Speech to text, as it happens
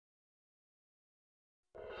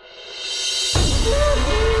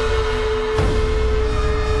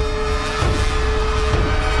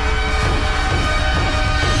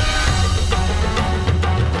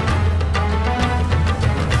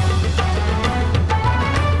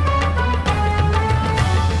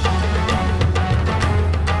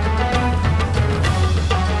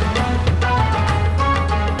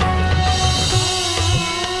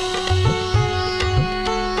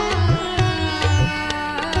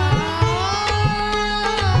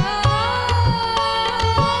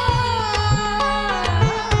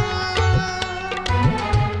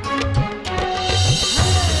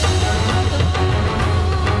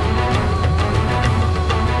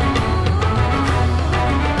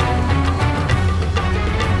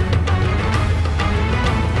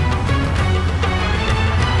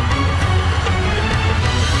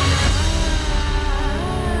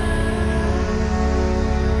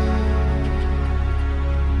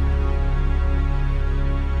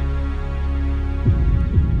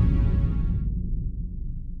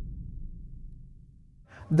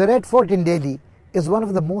The Red Fort in Delhi is one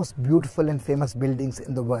of the most beautiful and famous buildings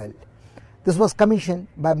in the world. This was commissioned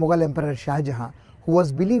by Mughal Emperor Shah Jahan, who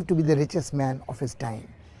was believed to be the richest man of his time.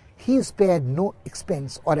 He spared no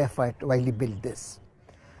expense or effort while he built this.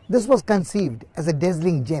 This was conceived as a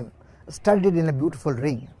dazzling gem studded in a beautiful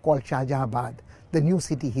ring called Shah Jahanabad, the new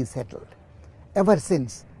city he settled. Ever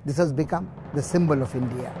since, this has become the symbol of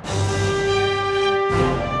India.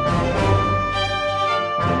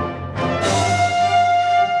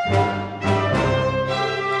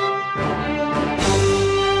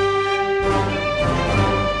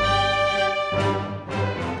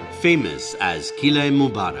 Famous as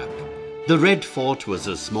Qila-e-Mubarak, the Red Fort was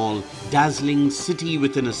a small, dazzling city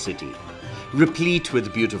within a city, replete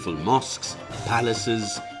with beautiful mosques,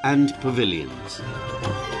 palaces and pavilions.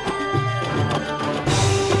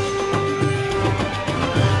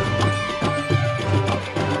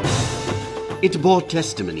 It bore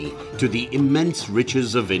testimony to the immense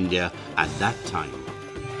riches of India at that time.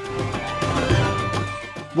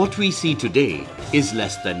 What we see today is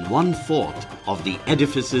less than 1/4 of the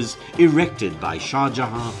edifices erected by Shah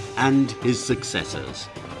Jahan and his successors.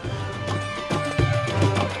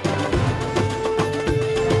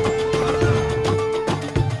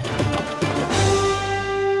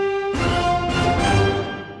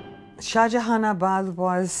 Shah Jahanabad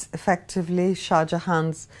was effectively Shah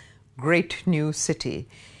Jahan's great new city.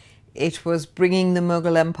 It was bringing the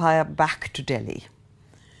Mughal Empire back to Delhi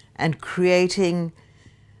and creating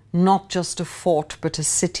not just a fort but a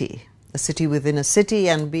city within a city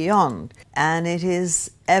and beyond. And it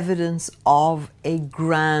is evidence of a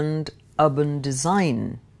grand urban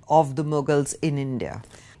design of the Mughals in India.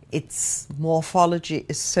 Its morphology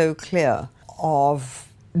is so clear of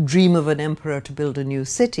dream of an emperor to build a new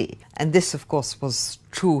city. And this, of course, was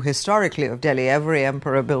true historically of Delhi. Every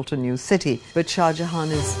emperor built a new city, but Shah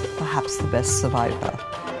Jahan is perhaps the best survivor.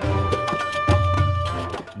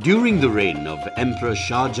 During the reign of Emperor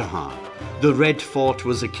Shah Jahan, the Red Fort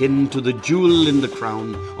was akin to the jewel in the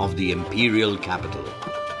crown of the imperial capital.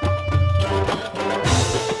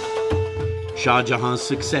 Shah Jahan's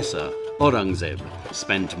successor, Aurangzeb,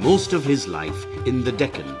 spent most of his life in the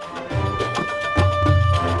Deccan.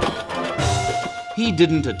 He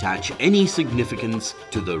didn't attach any significance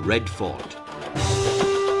to the Red Fort.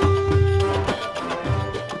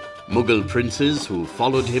 Mughal princes who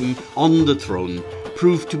followed him on the throne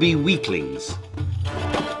proved to be weaklings.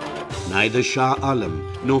 Neither Shah Alam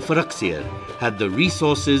nor Farrukhsiyar had the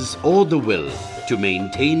resources or the will to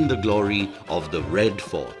maintain the glory of the Red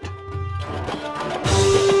Fort.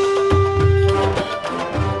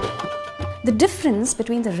 The difference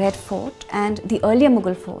between the Red Fort and the earlier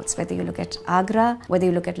Mughal forts, whether you look at Agra, whether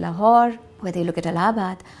you look at Lahore, whether you look at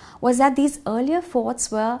Allahabad, was that these earlier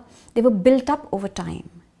forts were built up over time.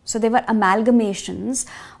 So they were amalgamations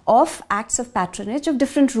of acts of patronage of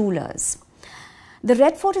different rulers. The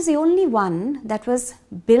Red Fort is the only one that was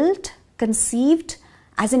built, conceived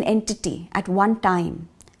as an entity at one time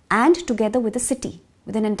and together with a city,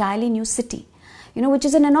 with an entirely new city, which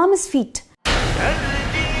is an enormous feat.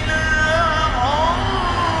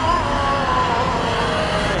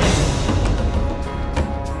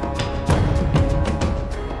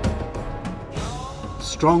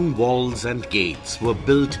 Strong walls and gates were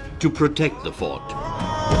built to protect the fort.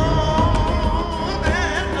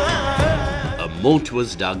 A moat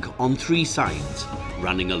was dug on 3 sides,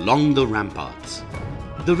 running along the ramparts.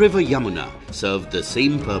 The river Yamuna served the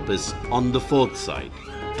same purpose on the 4th side.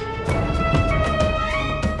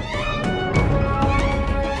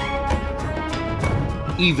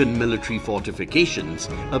 Even military fortifications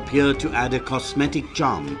appear to add a cosmetic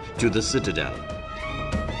charm to the citadel.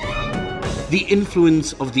 The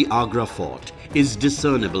influence of the Agra fort is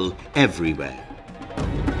discernible everywhere.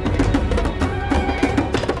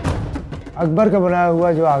 Akbar का बनाया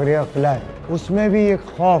हुआ जो आगरे का किला है, उसमें भी एक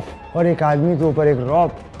खौफ और एक आदमी के ऊपर एक रौब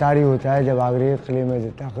तारी होता है जब आगरे के किले में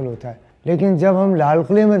दाखिल होता है. लेकिन जब हम लाल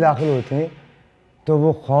किले में दाखिल होते हैं, तो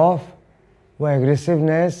वो खौफ, वो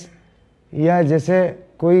एग्रेसिवनेस, या जैसे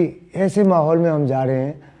कोई ऐसे माहौल में हम जा रहे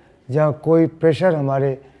हैं जहाँ कोई प्रेशर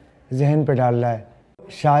हमारे जहन पे डाल रहा है.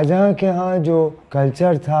 शाहजहां के यहाँ जो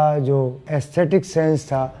कल्चर था, जो एस्थेटिक सेंस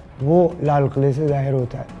था, वो लाल किले से जाहिर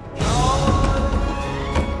होता है.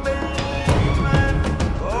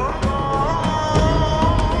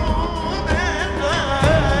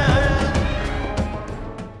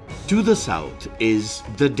 To the south is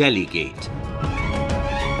the Delhi Gate,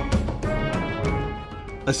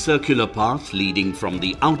 a circular path leading from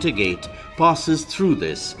the outer gate passes through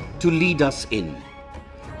this to lead us in.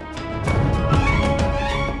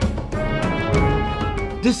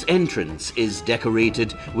 This entrance is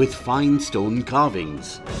decorated with fine stone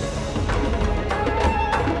carvings.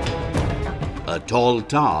 A tall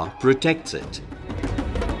tower protects it.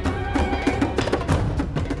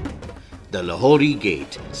 The Lahori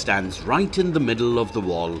gate stands right in the middle of the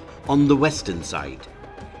wall on the western side.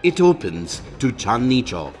 It opens to Chandni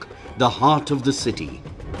Chowk, the heart of the city.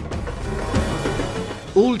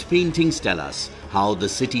 Old paintings tell us how the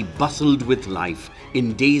city bustled with life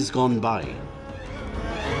in days gone by.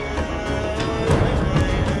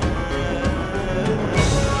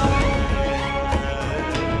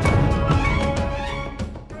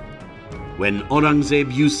 When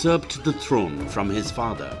Aurangzeb usurped the throne from his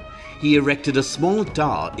father, he erected a small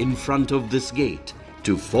tower in front of this gate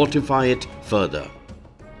to fortify it further.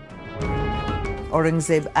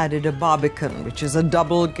 Aurangzeb added a barbican, which is a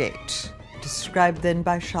double gate, described then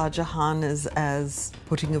by Shah Jahan as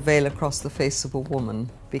putting a veil across the face of a woman,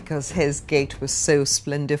 because his gate was so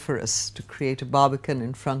splendiferous. To create a barbican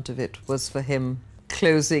in front of it was for him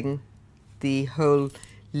closing the whole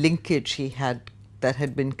linkage he had that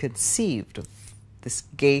had been conceived of this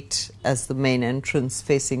gate as the main entrance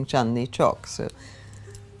facing Chandni Chowk. So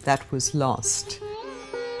that was lost.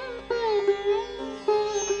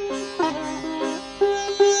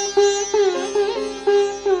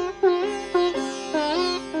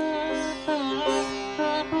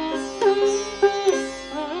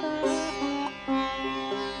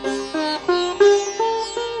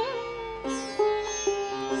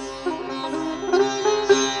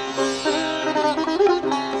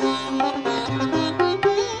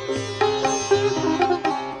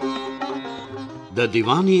 The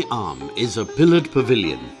Diwani arm is a pillared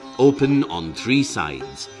pavilion open on three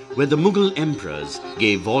sides where the Mughal emperors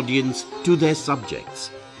gave audience to their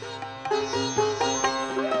subjects.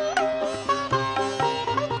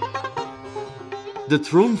 The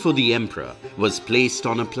throne for the emperor was placed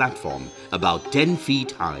on a platform about 10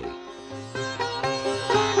 feet high.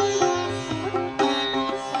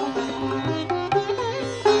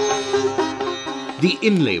 The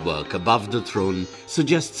inlay work above the throne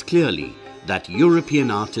suggests clearly that European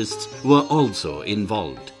artists were also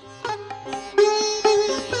involved.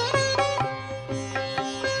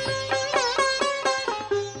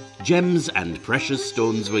 Gems and precious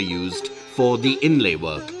stones were used for the inlay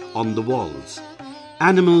work on the walls.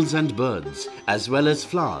 Animals and birds, as well as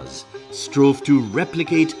flowers, strove to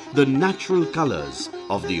replicate the natural colors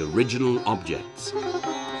of the original objects.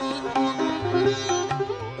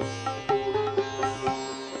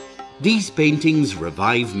 These paintings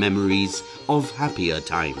revive memories of happier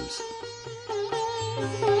times.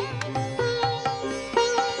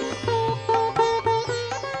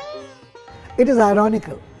 It is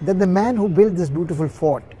ironical that the man who built this beautiful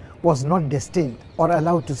fort was not destined or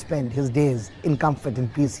allowed to spend his days in comfort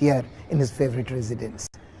and peace here in his favorite residence.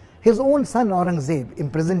 His own son Aurangzeb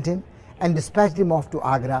imprisoned him and dispatched him off to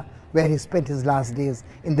Agra, where he spent his last days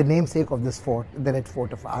in the namesake of this fort, the Red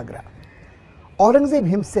Fort of Agra. Aurangzeb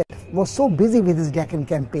himself was so busy with his Deccan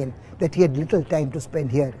campaign that he had little time to spend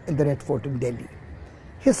here in the Red Fort in Delhi.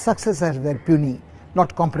 His successors were puny,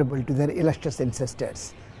 not comparable to their illustrious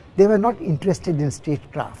ancestors. They were not interested in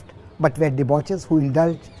statecraft, but were debauchees who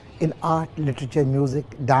indulged in art, literature, music,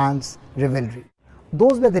 dance, revelry.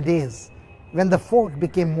 Those were the days when the fort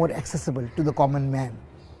became more accessible to the common man,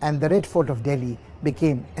 and the Red Fort of Delhi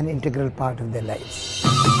became an integral part of their lives.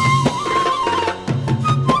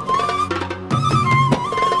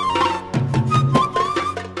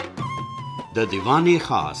 The Diwan-e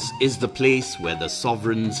Khas is the place where the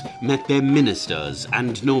sovereigns met their ministers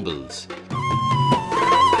and nobles.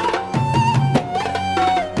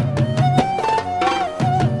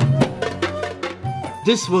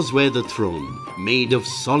 This was where the throne, made of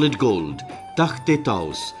solid gold,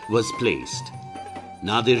 Takht-e-Taus, was placed.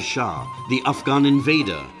 Nadir Shah, the Afghan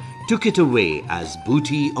invader, took it away as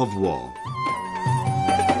booty of war.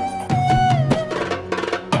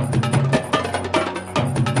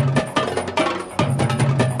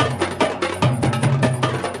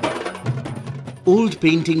 Old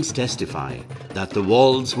paintings testify that the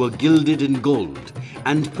walls were gilded in gold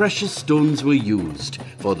and precious stones were used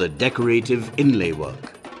for the decorative inlay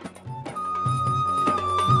work.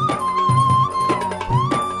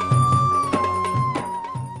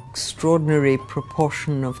 Extraordinary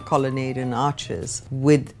proportion of colonnade and arches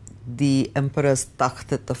with the emperor's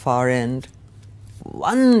takht at the far end,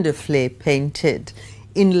 wonderfully painted,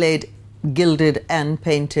 inlaid, gilded and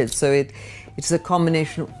painted. So it's a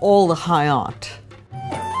combination of all the high art.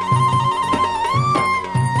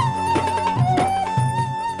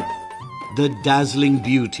 The dazzling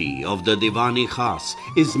beauty of the Diwan-e Khas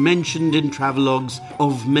is mentioned in travelogues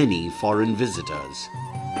of many foreign visitors.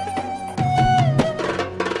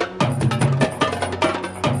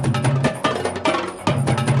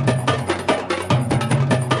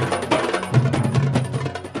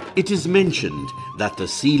 It is mentioned that the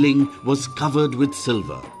ceiling was covered with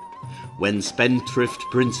silver. When spendthrift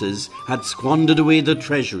princes had squandered away the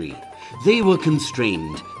treasury, they were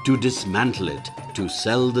constrained to dismantle it to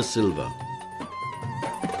sell the silver.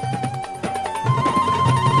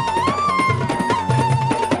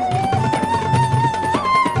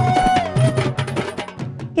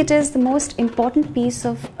 It is the most important piece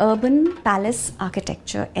of urban palace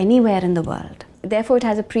architecture anywhere in the world. Therefore, it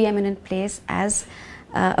has a preeminent place as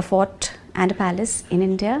a fort and a palace in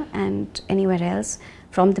India and anywhere else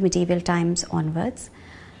from the medieval times onwards.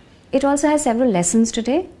 It also has several lessons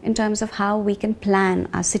today in terms of how we can plan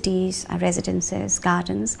our cities, our residences,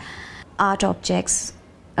 gardens, art objects,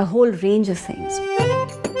 a whole range of things.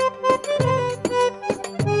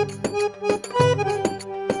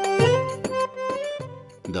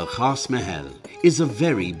 The Khas Mahal is a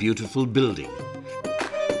very beautiful building.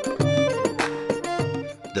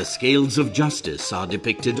 The scales of justice are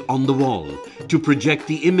depicted on the wall to project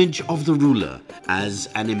the image of the ruler as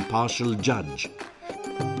an impartial judge.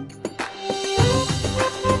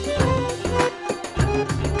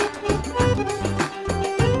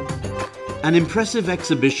 An impressive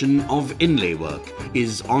exhibition of inlay work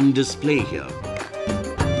is on display here.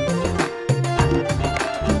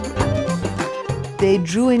 They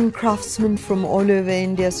drew in craftsmen from all over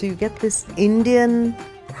India, so you get this Indian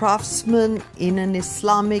craftsman in an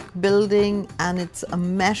Islamic building, and it's a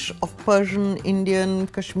mesh of Persian, Indian,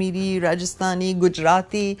 Kashmiri, Rajasthani,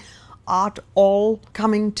 Gujarati art all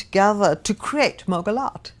coming together to create Mughal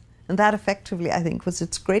art. And that effectively, I think, was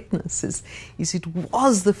its greatness, is it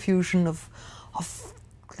was the fusion of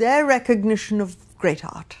their recognition of great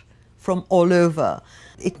art from all over.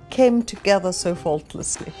 It came together so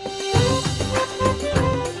faultlessly.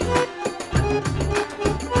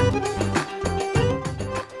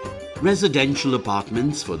 Residential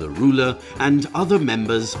apartments for the ruler and other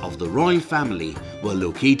members of the royal family were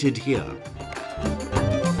located here.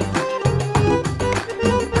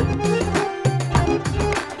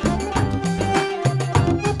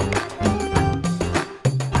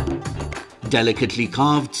 Delicately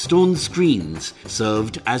carved stone screens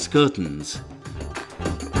served as curtains.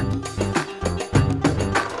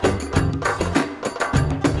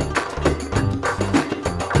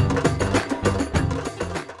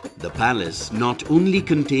 The palace not only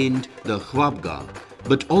contained the khwabgah,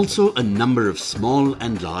 but also a number of small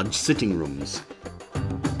and large sitting rooms.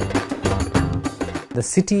 The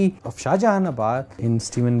city of Shahjahanabad, in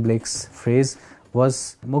Stephen Blake's phrase,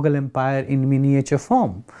 was Mughal Empire in miniature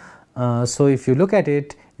form. So if you look at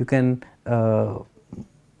it, you can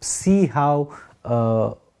see how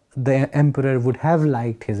the emperor would have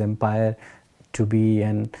liked his empire to be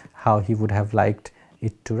and how he would have liked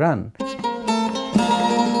it to run.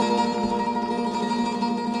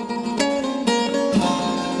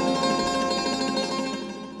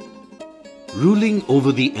 Ruling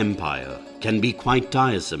over the empire can be quite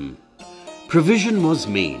tiresome. Provision was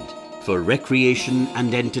made for recreation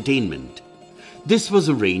and entertainment. This was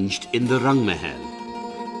arranged in the Rang Mahal.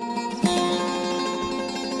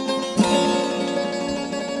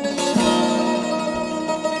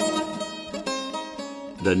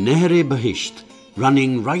 The Nahr-e-Bahisht,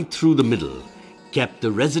 running right through the middle, kept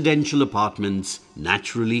the residential apartments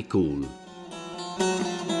naturally cool.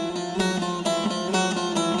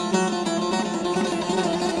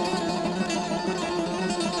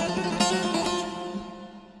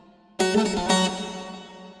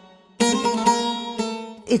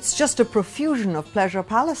 It's just a profusion of pleasure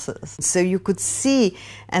palaces. So you could see,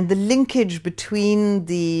 and the linkage between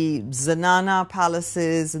the Zanana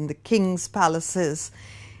palaces and the king's palaces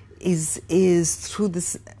is through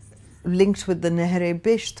this, linked with the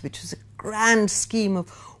Nahr-e-Bahisht, which is a grand scheme of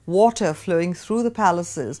water flowing through the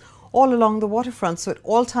palaces all along the waterfront, so at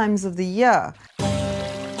all times of the year.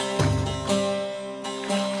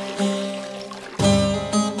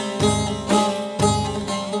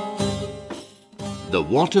 The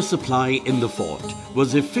water supply in the fort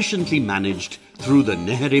was efficiently managed through the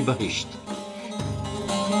Nahr-e-Bahisht.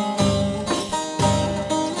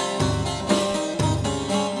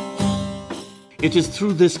 It is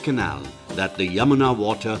through this canal that the Yamuna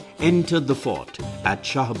water entered the fort at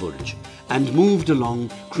Shahburj and moved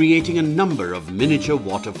along, creating a number of miniature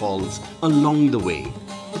waterfalls along the way.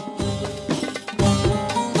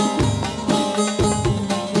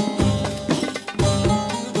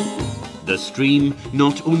 The stream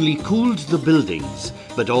not only cooled the buildings,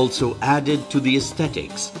 but also added to the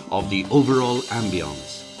aesthetics of the overall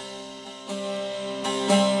ambience.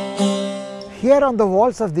 Here on the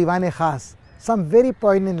walls of Diwan-e-Khas, some very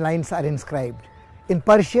poignant lines are inscribed. In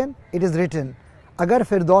Persian, it is written, Agar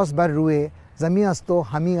Firdaus bar ruye, Zami asto,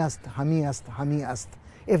 hami ast, hami ast, hami ast.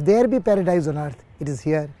 If there be paradise on earth, it is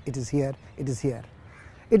here, it is here, it is here.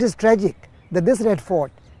 It is tragic that this red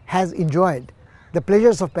fort has enjoyed the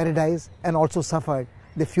pleasures of paradise and also suffered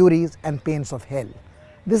the furies and pains of hell.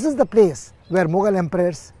 This is the place where Mughal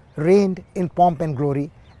emperors reigned in pomp and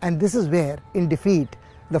glory, and this is where, in defeat,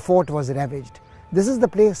 the fort was ravaged. This is the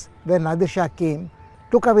place where Nadir Shah came,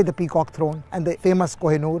 took away the peacock throne and the famous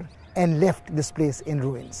Kohinoor, and left this place in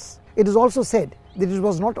ruins. It is also said that it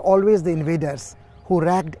was not always the invaders who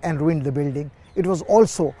racked and ruined the building. It was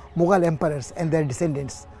also Mughal emperors and their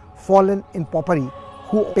descendants, fallen in paupery,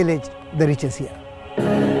 who pillaged the riches here.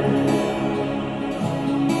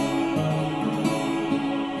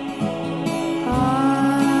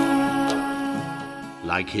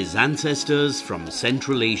 Like his ancestors from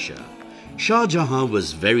Central Asia, Shah Jahan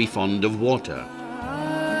was very fond of water.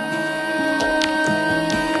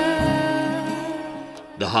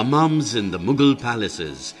 The hammams in the Mughal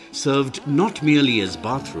palaces served not merely as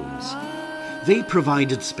bathrooms. They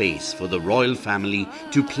provided space for the royal family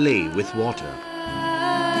to play with water.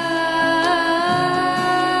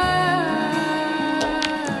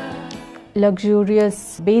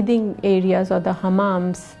 Luxurious bathing areas, or the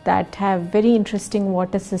hammams, that have very interesting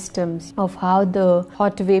water systems of how the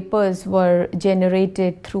hot vapors were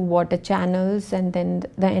generated through water channels, and then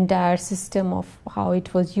the entire system of how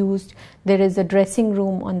it was used. There is a dressing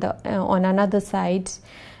room on another side,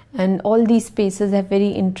 and all these spaces have very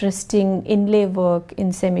interesting inlay work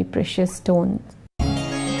in semi-precious stones.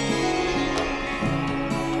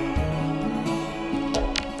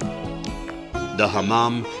 The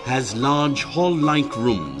hammam has large hall-like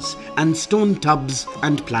rooms and stone tubs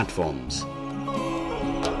and platforms.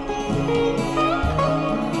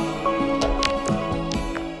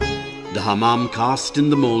 The hammam cast in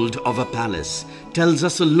the mold of a palace tells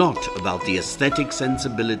us a lot about the aesthetic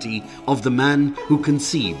sensibility of the man who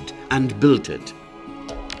conceived and built it.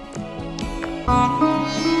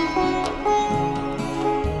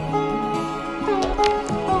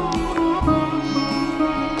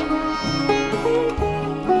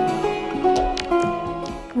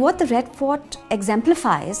 What the Red Fort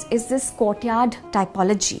exemplifies is this courtyard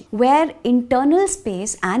typology, where internal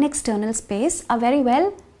space and external space are very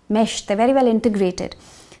well meshed, they're very well integrated.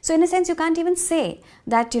 So in a sense, you can't even say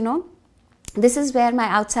that, this is where my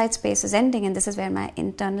outside space is ending and this is where my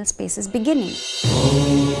internal space is beginning.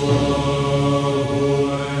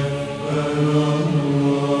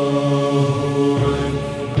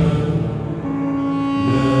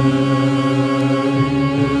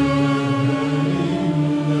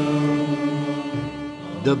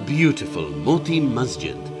 The beautiful Moti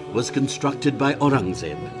Masjid was constructed by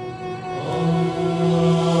Aurangzeb.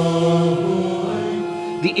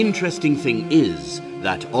 The interesting thing is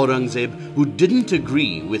that Aurangzeb, who didn't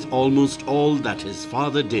agree with almost all that his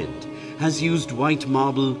father did, has used white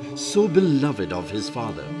marble so beloved of his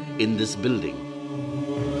father in this building.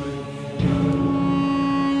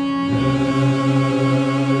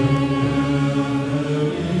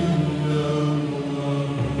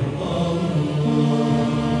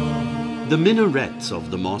 The minarets of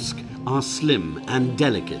the mosque are slim and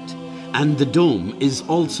delicate, and the dome is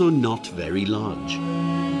also not very large.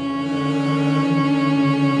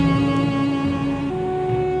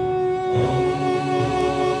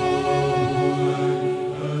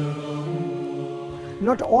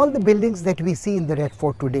 Not all the buildings that we see in the Red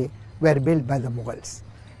Fort today were built by the Mughals.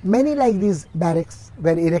 Many, like these barracks,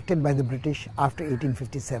 were erected by the British after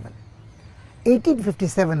 1857.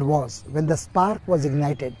 1857 was when the spark was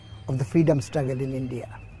ignited of the freedom struggle in India.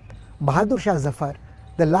 Bahadur Shah Zafar,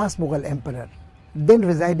 the last Mughal emperor, then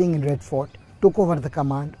residing in Red Fort, took over the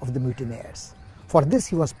command of the mutineers. For this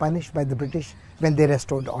he was punished by the British when they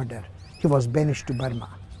restored order. He was banished to Burma.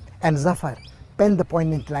 And Zafar penned the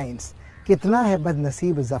poignant lines, "Kitna hai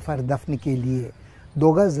badnasib Zafar dafn ke liye,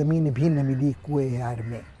 doga zameen bhi na mili kuए यार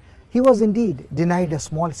में." He was indeed denied a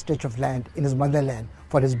small stretch of land in his motherland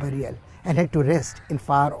for his burial and had to rest in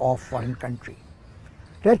far-off foreign country.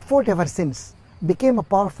 Red Fort ever since became a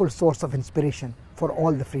powerful source of inspiration for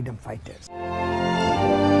all the freedom fighters.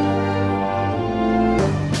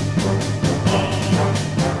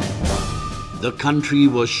 The country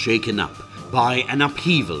was shaken up by an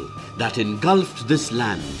upheaval that engulfed this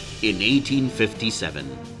land in 1857.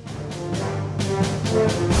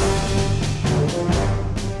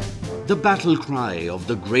 The battle cry of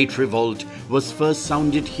the Great Revolt was first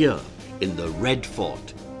sounded here in the Red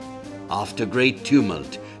Fort. After great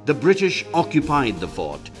tumult, the British occupied the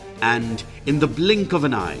fort, and in the blink of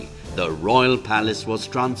an eye, the royal palace was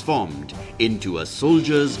transformed into a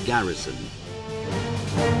soldier's garrison.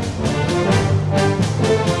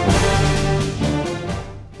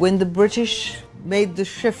 When the British made the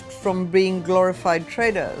shift from being glorified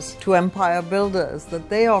traders to empire builders, that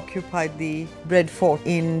they occupied the Red Fort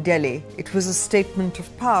in Delhi, it was a statement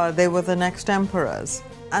of power. They were the next emperors.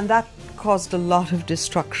 And that caused a lot of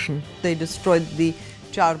destruction. They destroyed the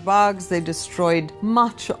Charbags, they destroyed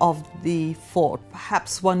much of the fort.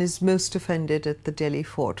 Perhaps one is most offended at the Delhi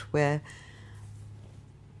fort, where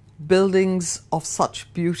buildings of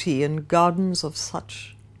such beauty and gardens of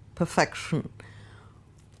such perfection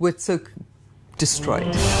were so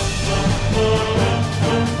destroyed.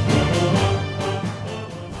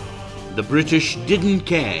 The British didn't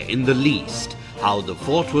care in the least how the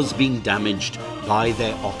fort was being damaged by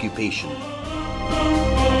their occupation.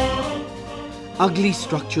 Ugly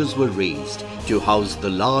structures were raised to house the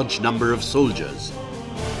large number of soldiers.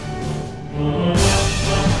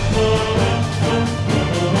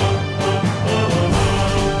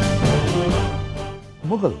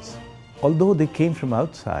 Mughals, although they came from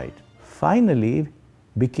outside, finally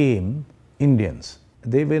became Indians.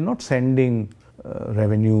 They were not sending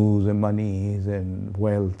revenues and monies and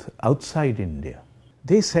wealth outside India.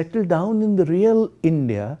 They settled down in the real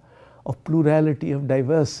India of plurality, of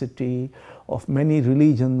diversity, of many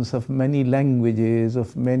religions, of many languages,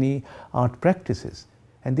 of many art practices.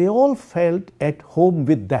 And they all felt at home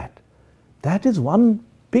with that. That is one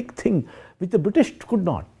big thing which the British could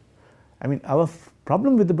not. I mean, our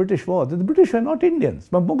problem with the British was that the British were not Indians,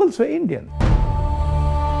 but Mughals were Indian.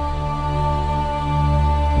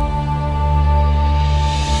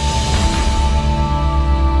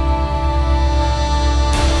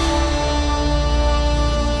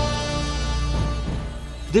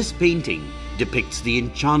 This painting depicts the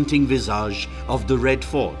enchanting visage of the Red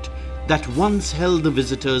Fort that once held the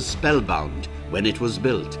visitors spellbound when it was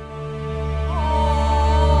built.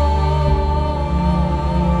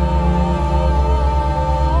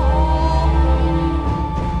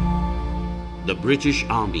 The British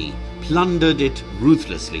army plundered it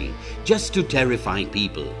ruthlessly just to terrify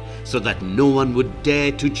people so that no one would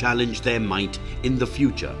dare to challenge their might in the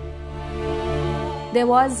future. There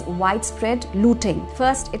was widespread looting.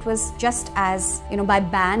 First, it was just as, by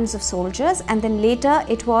bands of soldiers, and then later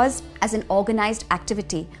it was as an organized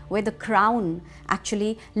activity where the crown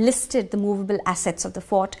actually listed the movable assets of the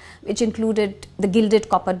fort, which included the gilded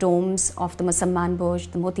copper domes of the Musamman Burj,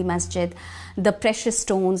 the Moti Masjid, the precious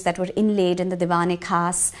stones that were inlaid in the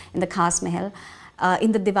Diwan-e-Khas, in the Khas Mahal,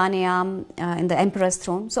 in the Diwan-e-Am, in the Emperor's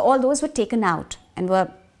throne. So all those were taken out and were,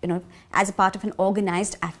 as a part of an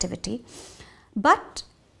organized activity. But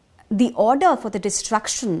the order for the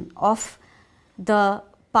destruction of the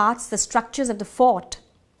parts, the structures of the fort,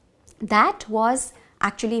 that was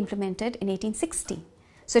actually implemented in 1860.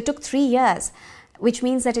 So it took 3 years, which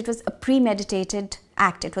means that it was a premeditated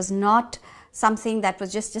act. It was not something that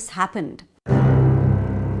was just happened.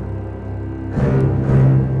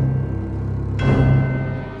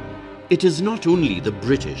 It is not only the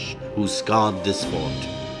British who scarred this fort.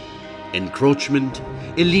 Encroachment,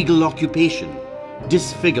 illegal occupation,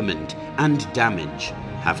 disfigurement and damage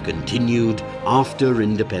have continued after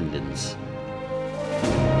independence.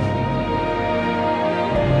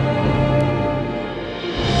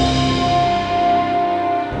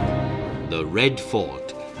 The Red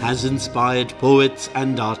Fort has inspired poets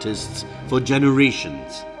and artists for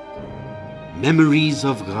generations. Memories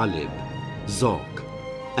of Ghalib, Zauq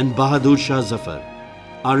and Bahadur Shah Zafar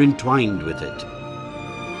are entwined with it.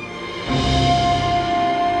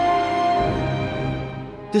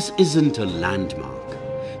 This isn't a landmark,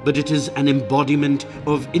 but it is an embodiment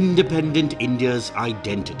of independent India's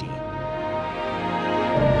identity.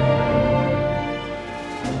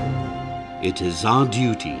 It is our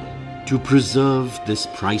duty to preserve this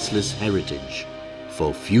priceless heritage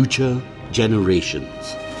for future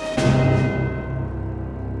generations.